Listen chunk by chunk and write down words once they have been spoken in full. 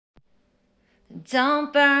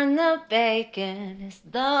Don't burn the bacon is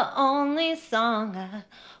the only song I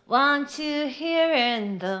want to hear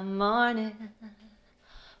in the morning.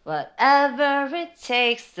 Whatever it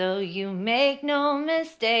takes, so you make no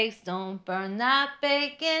mistakes. Don't burn that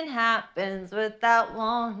bacon, happens without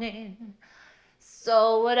warning.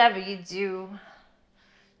 So whatever you do,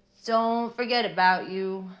 don't forget about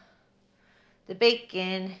you. The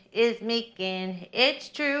bacon is making it's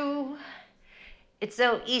true. It's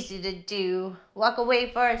so easy to do. Walk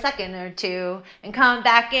away for a second or two and come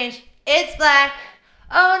back in. It's black.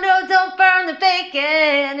 Oh no, don't burn the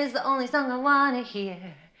bacon. It's the only song I want to hear.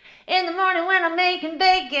 In the morning when I'm making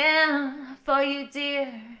bacon for you,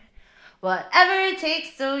 dear. Whatever it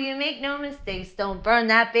takes so you make no mistakes. Don't burn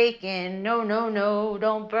that bacon. No, no, no.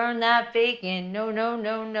 Don't burn that bacon. No, no,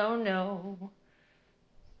 no, no, no.